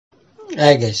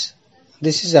Hi guys,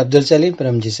 this is Abdul Salim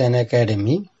from Design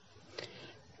Academy.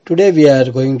 Today we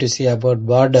are going to see about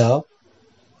border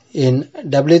in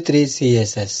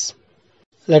W3.CSS.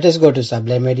 Let us go to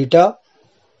Sublime Editor.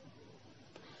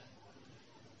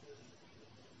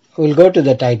 We'll go to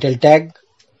the title tag.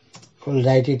 We'll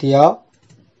write it here.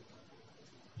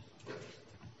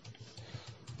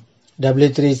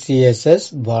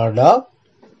 W3.CSS border.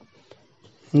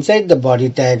 Inside the body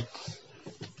tag,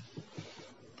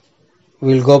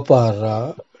 we'll go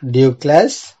for div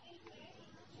class.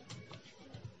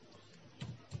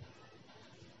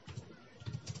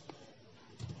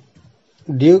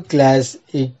 Div class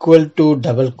equal to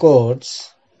double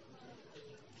quotes,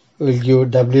 we'll give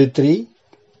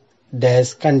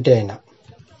W3-container.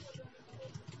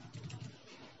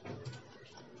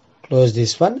 Close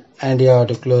this one and you have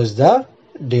to close the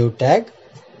div tag.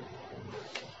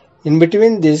 In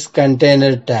between this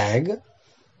container tag,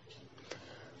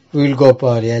 we will go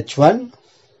for H1.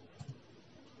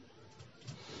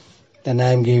 Then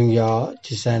I am giving you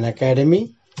Design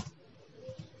Academy.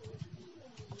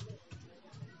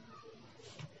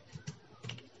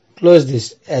 Close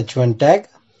this H1 tag.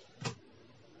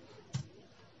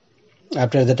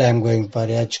 After that I am going for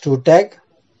H2 tag.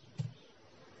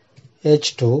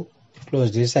 H2,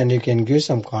 close this and you can give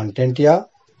some content here.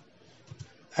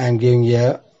 I am giving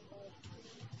here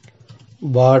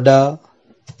border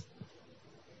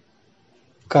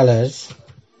colors.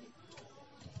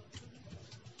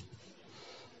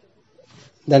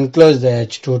 Then close the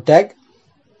H2 tag.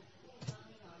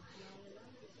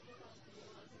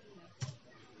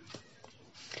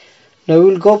 Now we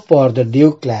will go for the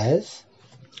div class,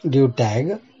 div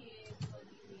tag,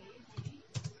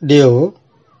 div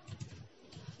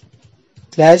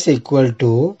class equal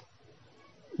to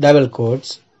double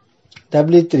quotes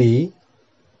W3.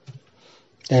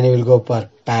 Then you will go for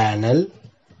panel.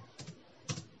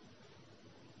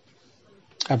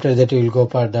 After that you will go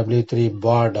for W3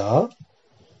 border.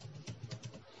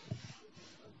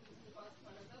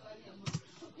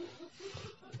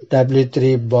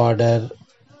 W3 border,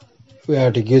 we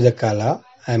have to give the color.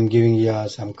 I am giving you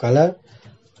some color.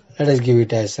 Let us give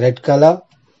it as red color.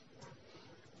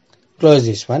 Close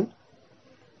this one.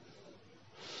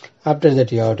 After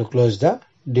that you have to close the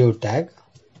div tag.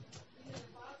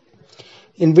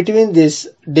 In between this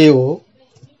div,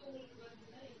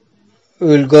 we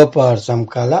will go for some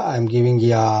color. I am giving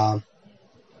you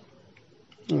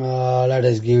let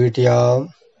us give it here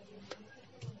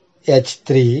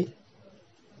H3.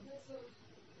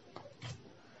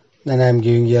 Then I am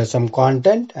giving you some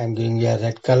content. I am giving you a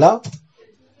red color.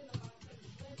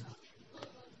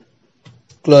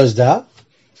 Close the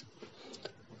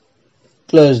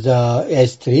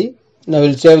H3. Now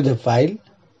we'll save the file.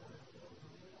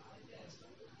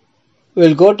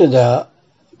 We'll go to the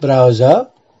browser.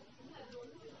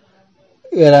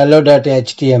 Here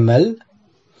hello.html.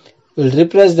 We'll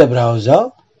refresh the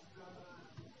browser.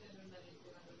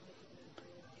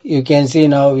 You can see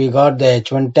now we got the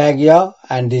H1 tag here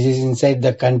and this is inside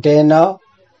the container.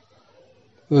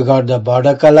 We got the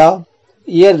border color.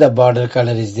 Here the border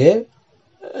color is there.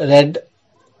 Red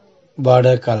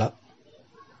border color.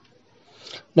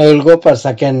 Now we'll go for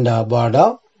second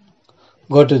border.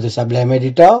 Go to the Sublime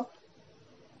Editor.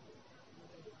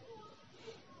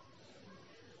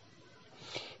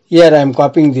 Here I am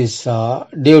copying this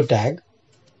div tag.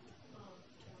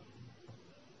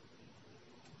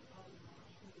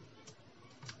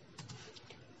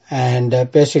 And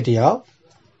paste it here.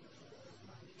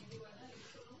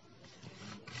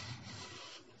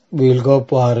 We will go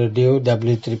for div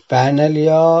W3 panel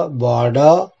here,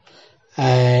 border,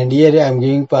 and here I am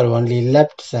giving for only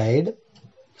left side,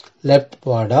 left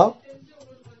border,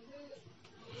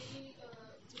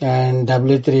 and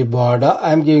W3 border.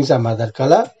 I am giving some other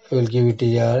color. We will give it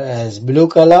here as blue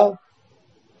color,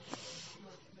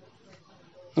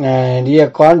 and here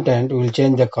content. We will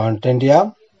change the content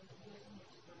here.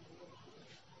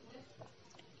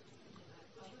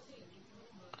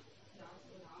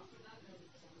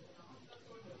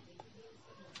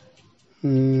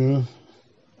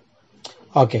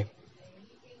 Okay.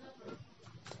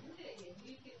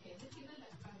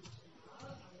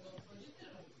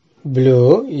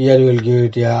 Blue, here we will give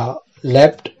it a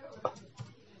left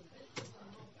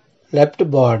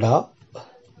border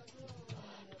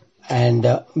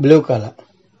and blue color.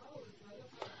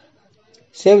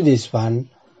 Save this one.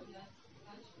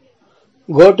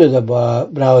 Go to the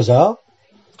browser.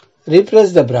 Refresh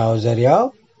the browser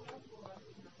here.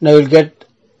 Now we'll get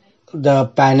the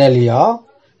panel here.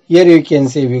 Here you can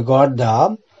see we got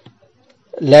the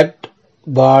left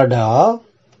border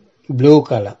blue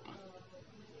color.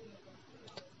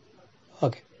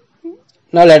 Okay.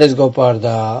 Now let us go for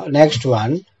the next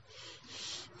one.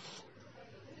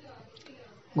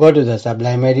 Go to the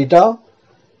Sublime editor.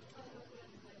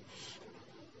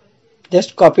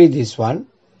 Just copy this one.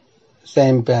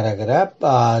 Same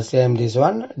paragraph, same this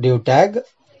one, div tag.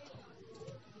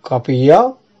 Copy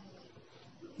here.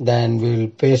 Then we will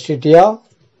paste it here.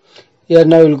 Here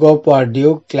now we will go for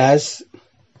div class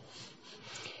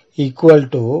equal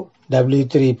to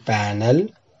W3 panel,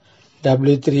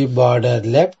 W3 border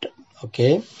left.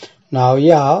 Okay. Now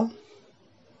here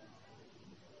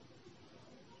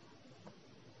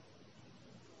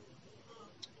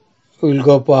we will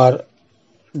go for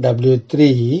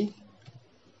W3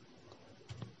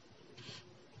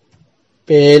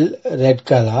 pale red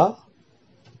color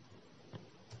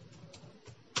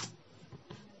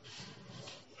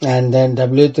and then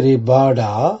W3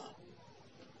 border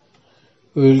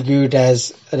we will give it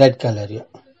as red color here.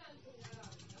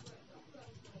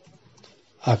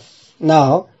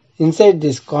 Now inside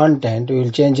this content we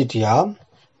will change it here.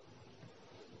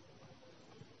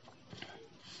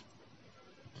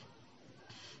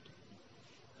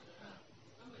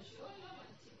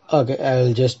 Okay, I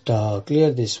will just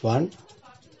clear this one.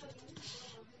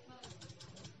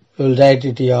 We will write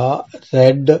it here,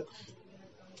 red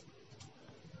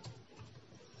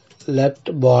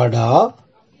left border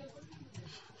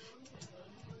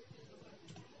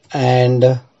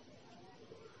and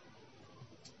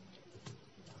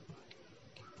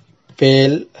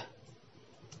pale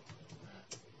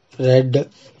red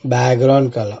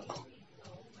background color.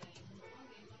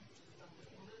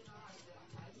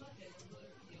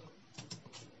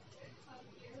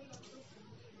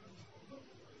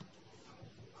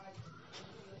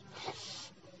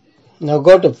 Now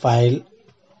go to File,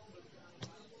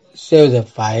 save the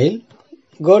file,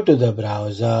 go to the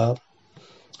browser,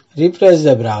 refresh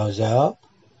the browser.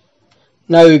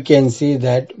 Now you can see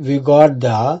that we got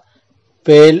the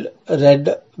pale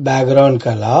red background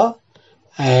color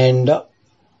and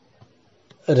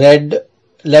red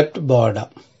left border.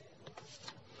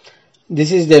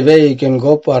 This is the way you can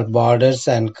go for borders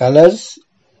and colors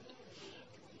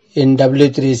in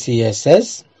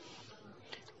W3.CSS.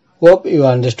 Hope you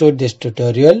understood this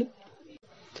tutorial.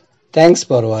 Thanks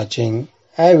for watching.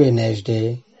 Have a nice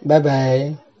day. Bye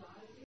bye.